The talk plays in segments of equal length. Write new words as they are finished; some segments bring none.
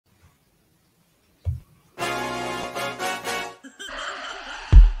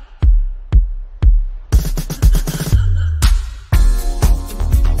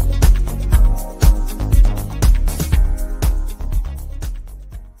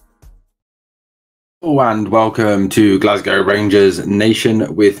Oh, and welcome to Glasgow Rangers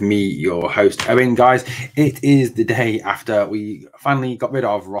Nation with me, your host, Owen. Guys, it is the day after we finally got rid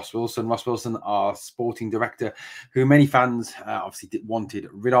of Ross Wilson. Ross Wilson, our sporting director, who many fans obviously wanted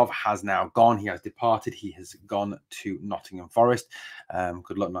rid of, has now gone. He has departed. He has gone to Nottingham Forest.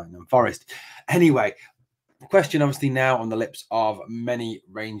 Good luck, Nottingham Forest. Anyway, the question obviously now on the lips of many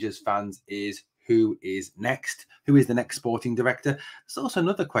Rangers fans is, who is next? Who is the next sporting director? There's also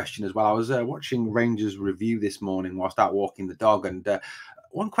another question as well. I was watching Rangers Review this morning whilst out walking the dog, and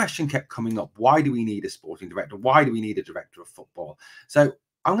one question kept coming up. Why do we need a sporting director? Why do we need a director of football? So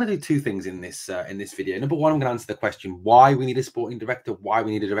I'm going to do two things in this video. Number one, I'm going to answer the question why we need a sporting director, why we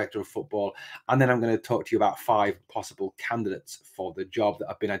need a director of football, and then I'm going to talk to you about 5 possible candidates for the job that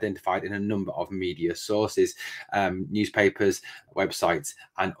have been identified in a number of media sources, newspapers, websites,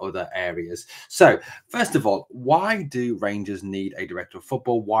 and other areas. So first of all, why do Rangers need a director of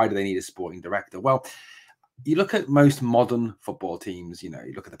football? Why do they need a sporting director? Well, you look at most modern football teams, you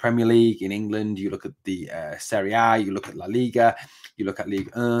look at the Premier League in England, you look at the Serie A, you look at La Liga, you look at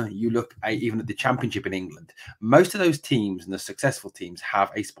Ligue 1, you look at even at the Championship in England. Most of those teams and the successful teams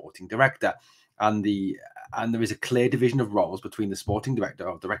have a sporting director, and there is a clear division of roles between the sporting director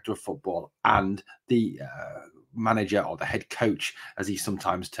or director of football and the manager or the head coach, as he's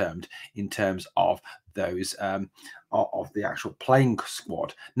sometimes termed, in terms of those of the actual playing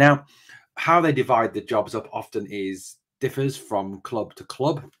squad. Now, how they divide the jobs up often differs from club to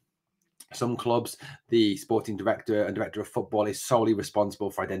club. Some clubs, the sporting director and director of football is solely responsible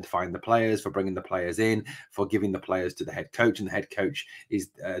for identifying the players, for bringing the players in, for giving the players to the head coach, and the head coach is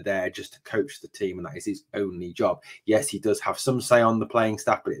there just to coach the team, and that is his only job. Yes, he does have some say on the playing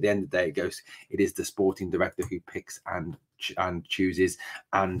staff, but at the end of the day, it is the sporting director who picks and chooses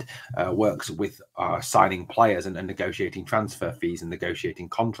and works with signing players and negotiating transfer fees and negotiating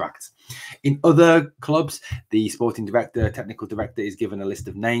contracts. In other clubs, the sporting director, technical director is given a list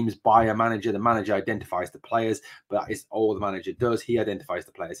of names by a manager. The manager identifies the players, but that is all the manager does. He identifies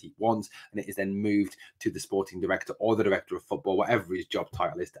the players he wants, and it is then moved to the sporting director or the director of football, whatever his job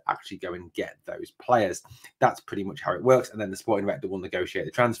title is, to actually go and get those players. That's pretty much how it works. And then the sporting director will negotiate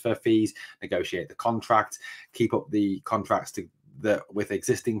the transfer fees, negotiate the contract, keep up the contracts with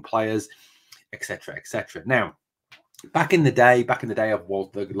existing players, etc., etc. Now, back in the day of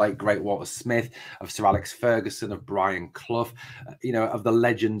the late great Walter Smith, of Sir Alex Ferguson, of Brian Clough, of the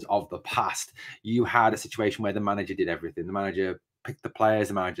legends of the past, you had a situation where the manager did everything. The manager picked the players,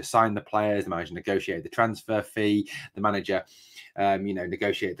 the manager signed the players, the manager negotiated the transfer fee, the manager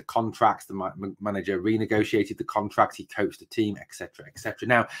negotiated the contracts, the manager renegotiated the contracts, he coached the team, etc., etc.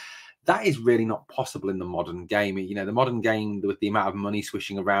 Now, that is really not possible in the modern game. The modern game, with the amount of money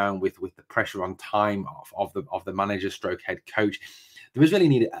swishing around, with the pressure on time of the manager stroke head coach, there is really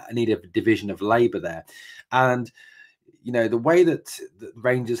need a division of labour there. And the way that the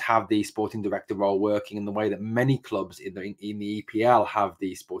Rangers have the sporting director role working, and the way that many clubs in the EPL have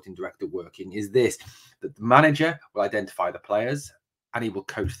the sporting director working, is this: that the manager will identify the players and he will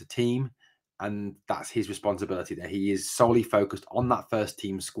coach the team. And that's his responsibility there. He is solely focused on that first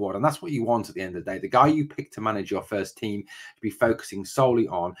team squad. And that's what you want at the end of the day. The guy you pick to manage your first team to be focusing solely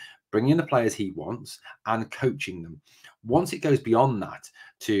on bringing in the players he wants and coaching them. Once it goes beyond that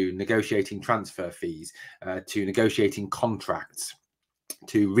to negotiating transfer fees, to negotiating contracts,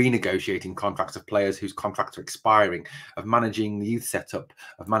 to renegotiating contracts of players whose contracts are expiring, of managing the youth setup,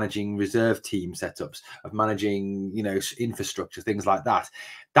 of managing reserve team setups, of managing, infrastructure, things like that.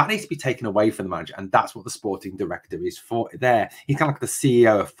 That needs to be taken away from the manager, and that's what the sporting director is for there. He's kind of like the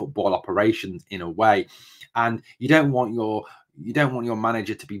CEO of football operations in a way, and you don't want your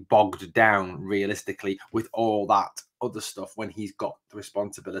manager to be bogged down realistically with all that other stuff when he's got the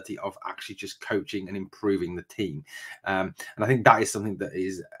responsibility of actually just coaching and improving the team. And I think that is something that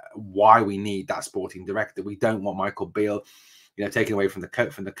is why we need that sporting director. We don't want Michael Beale, taken away from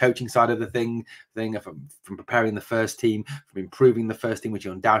the coaching side of the thing from preparing the first team, from improving the first team, which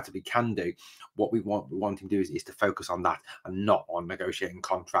you undoubtedly can do. What we want him to do is to focus on that and not on negotiating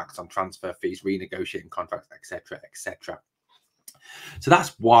contracts, on transfer fees, renegotiating contracts, etc., etc. So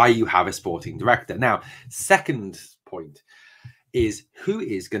that's why you have a sporting director. Now, second point is, who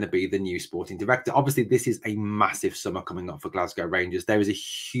is going to be the new sporting director? Obviously, this is a massive summer coming up for Glasgow Rangers. There is a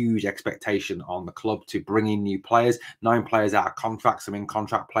huge expectation on the club to bring in new players. 9 players out of contract, some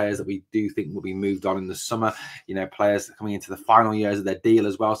in-contract players that we do think will be moved on in the summer. Players coming into the final years of their deal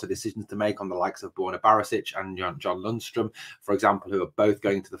as well, so decisions to make on the likes of Borna Barisic and John Lundstrom, for example, who are both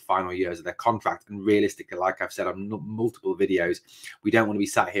going into the final years of their contract. And realistically, like I've said on multiple videos, we don't want to be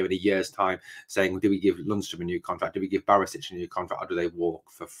sat here in a year's time saying, do we give Lundstrom a new contract? Do we give Barisic a new contract? contract, or do they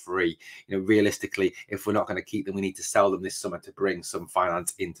walk for free? You know, realistically, if we're not going to keep them, we need to sell them this summer to bring some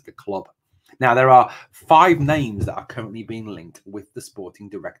finance into the club. Now, there are 5 names that are currently being linked with the sporting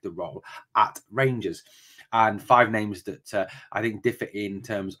director role at Rangers, and 5 names that I think differ in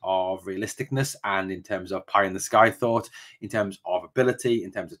terms of realisticness and in terms of pie in the sky thought, in terms of ability,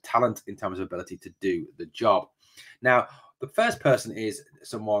 in terms of talent, in terms of ability to do the job. Now, the first person is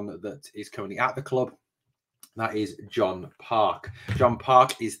someone that is currently at the club. That is John Park. John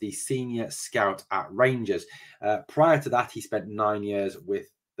Park is the senior scout at Rangers. Prior to that, he spent 9 years with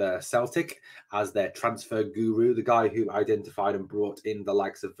Celtic as their transfer guru, the guy who identified and brought in the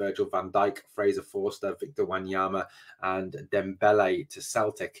likes of Virgil van Dijk, Fraser Forster, Victor Wanyama and Dembele to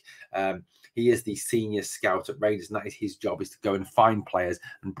Celtic. He is the senior scout at Rangers, and that is his job, is to go and find players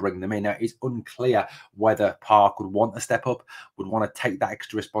and bring them in. Now, it's unclear whether Park would want to step up, would want to take that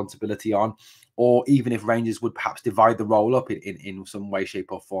extra responsibility on, or even if Rangers would perhaps divide the role up in some way,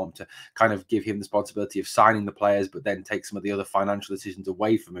 shape or form to kind of give him the responsibility of signing the players, but then take some of the other financial decisions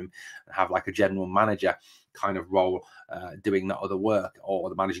away from him and have like a general manager kind of role doing that other work, or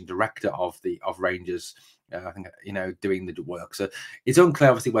the managing director of Rangers, I think, you know, doing the work. So it's unclear,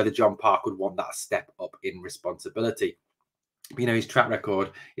 obviously, whether John Park would want that step up in responsibility. You know, his track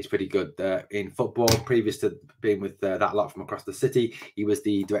record is pretty good in football. Previous to being with that lot from across the city, he was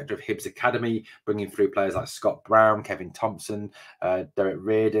the director of Hibs Academy, bringing through players like Scott Brown, Kevin Thompson, Derek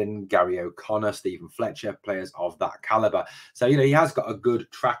Reardon, Gary O'Connor, Stephen Fletcher, players of that caliber. So, you know, he has got a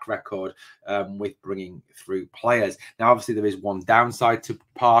good track record with bringing through players. Now, obviously, there is one downside to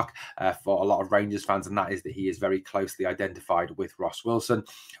Park for a lot of Rangers fans, and that is that he is very closely identified with Ross Wilson,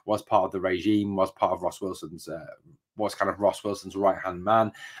 was part of the regime, was part of Ross Wilson's was kind of Ross Wilson's right-hand man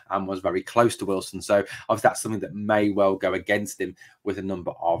and was very close to Wilson. So obviously that's something that may well go against him with a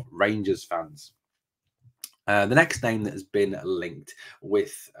number of Rangers fans. The next name that has been linked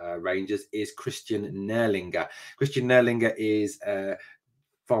with Rangers is Christian Nerlinger. Christian Nerlinger is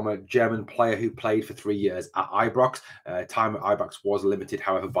former German player who played for 3 years at Ibrox. Time at Ibrox was limited,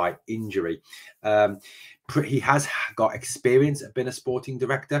 however, by injury. He has got experience at being a sporting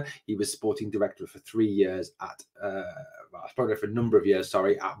director. He was sporting director for 3 years at, probably for a number of years,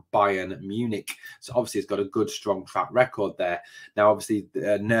 sorry, at Bayern Munich. So obviously he's got a good, strong track record there. Now, obviously,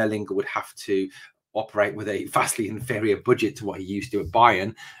 Nerlinger would have to operate with a vastly inferior budget to what he used to at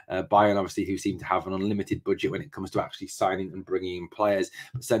Bayern. Bayern, obviously, who seem to have an unlimited budget when it comes to actually signing and bringing in players,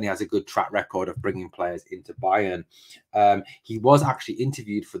 but certainly has a good track record of bringing players into Bayern. He was actually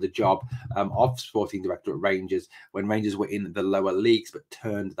interviewed for the job of sporting director at Rangers when Rangers were in the lower leagues, but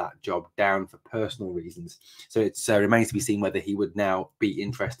turned that job down for personal reasons. So it remains to be seen whether he would now be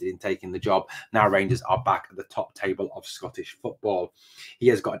interested in taking the job. Now Rangers are back at the top table of Scottish football. He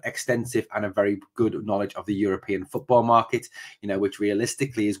has got an extensive and a very good knowledge of the European football market, you know, which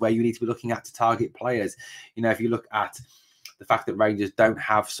realistically is where you need to be looking at to target players. You know, if you look at the fact that Rangers don't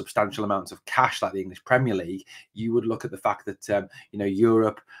have substantial amounts of cash like the English Premier League, you would look at the fact that, you know,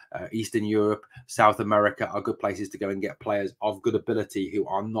 Europe, Eastern Europe, South America are good places to go and get players of good ability who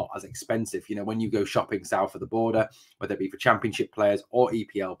are not as expensive. You know, when you go shopping south of the border, whether it be for Championship players or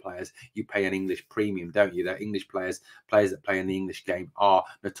EPL players, you pay an English premium, don't you? The English players that play in the English game are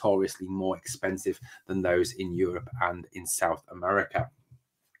notoriously more expensive than those in Europe and in South America.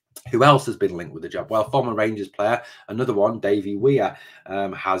 Who else has been linked with the job? Well, former Rangers player, another one, Davy Weir,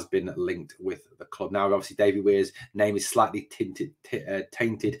 has been linked with the club. Now, obviously, Davy Weir's name is slightly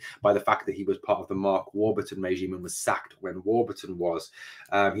tainted by the fact that he was part of the Mark Warburton regime and was sacked when Warburton was.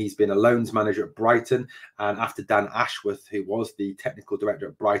 He's been a loans manager at Brighton, and after Dan Ashworth, who was the technical director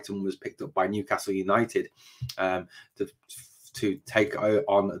at Brighton, was picked up by Newcastle United to take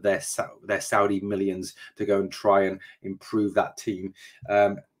on their Saudi millions to go and try and improve that team.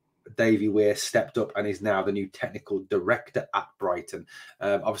 Davy Weir stepped up and is now the new technical director at Brighton.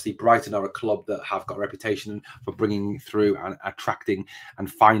 Obviously, Brighton are a club that have got a reputation for bringing through and attracting and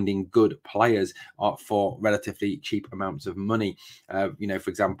finding good players for relatively cheap amounts of money. You know, for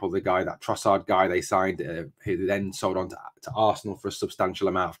example, that Trossard guy they signed, who then sold on to Arsenal for a substantial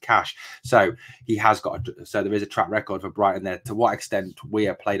amount of cash. So he has got, so there is a track record for Brighton there. To what extent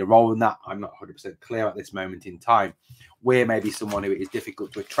Weir played a role in that, I'm not 100% clear at this moment in time. Weir may be someone who is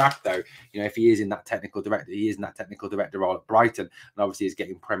difficult to attract, though. You know, if he is in that technical director, he is in that technical director role at Brighton, and obviously is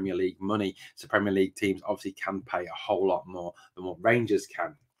getting Premier League money. So Premier League teams obviously can pay a whole lot more than what Rangers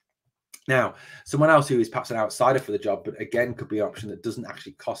can. Now, someone else who is perhaps an outsider for the job, but again could be an option that doesn't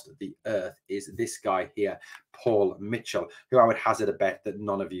actually cost the earth, is this guy here, Paul Mitchell, who I would hazard a bet that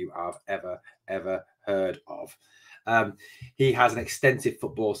none of you have ever heard of. He has an extensive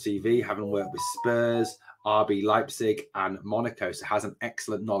football CV, having worked with Spurs, RB Leipzig and Monaco, so has an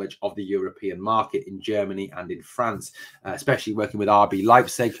excellent knowledge of the European market in Germany and in France, especially working with RB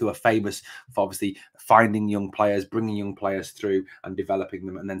Leipzig, who are famous for obviously finding young players, bringing young players through and developing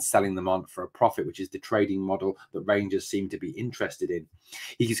them and then selling them on for a profit, which is the trading model that Rangers seem to be interested in.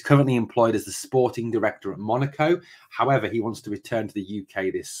 He is currently employed as the sporting director at Monaco. However, he wants to return to the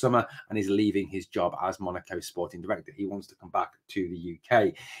UK this summer and is leaving his job as Monaco's sporting director. He wants to come back to the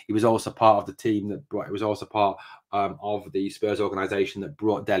UK. He was also part of the team that brought, it was also part of the Spurs organisation that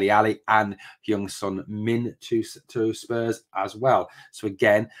brought Dele Alli and young son Min to Spurs as well. So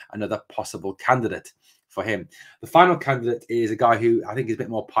again, another possible candidate for him. The final candidate is a guy who I think is a bit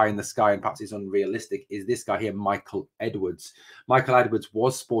more pie in the sky and perhaps is unrealistic, is this guy here, Michael Edwards. Michael Edwards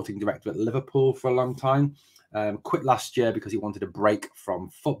was sporting director at Liverpool for a long time. Quit last year because he wanted a break from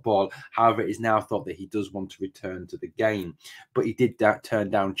football. However, it is now thought that he does want to return to the game. But he did turn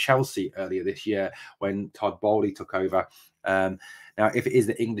down Chelsea earlier this year when Todd Bowley took over. Now, if it is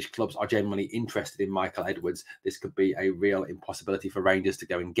that English clubs are genuinely interested in Michael Edwards, this could be a real impossibility for Rangers to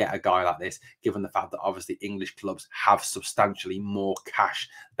go and get a guy like this, given the fact that obviously English clubs have substantially more cash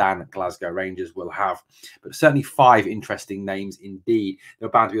than Glasgow Rangers will have. But certainly 5 interesting names indeed. There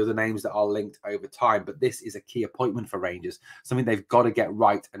are bound to be other names that are linked over time, but this is a key appointment for Rangers, something they've got to get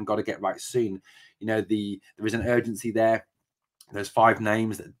right and got to get right soon. You know, there is an urgency there. There's 5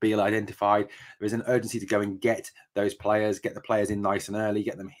 names that Beale identified. There is an urgency to go and get those players, get the players in nice and early,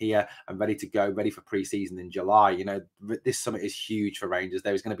 get them here and ready to go, ready for pre-season in July. You know, this summer is huge for Rangers.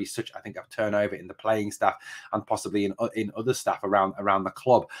 There is going to be such, I think, a turnover in the playing staff and possibly in other staff around the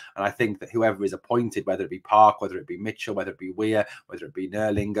club. And I think that whoever is appointed, whether it be Park, whether it be Mitchell, whether it be Weir, whether it be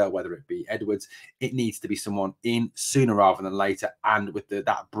Nerlinger, whether it be Edwards, it needs to be someone in sooner rather than later, and with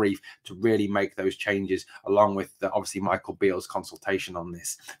that brief to really make those changes, along with obviously Michael Beale's consultation on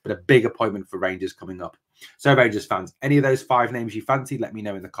this. But a big appointment for Rangers coming up. So Rangers fans, any of those 5 names you fancy, let me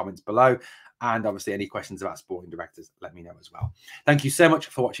know in the comments below. And obviously any questions about sporting directors, let me know as well. Thank you so much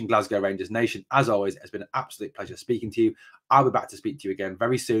for watching Glasgow Rangers Nation. As always, it's been an absolute pleasure speaking to you. I'll be back to speak to you again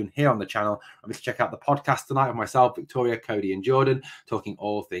very soon here on the channel. I'm going to check out the podcast tonight with myself, Victoria, Cody and Jordan, talking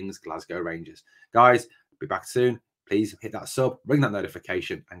all things Glasgow Rangers. Guys, be back soon. Please hit that sub, ring that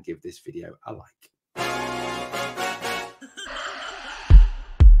notification and give this video a like.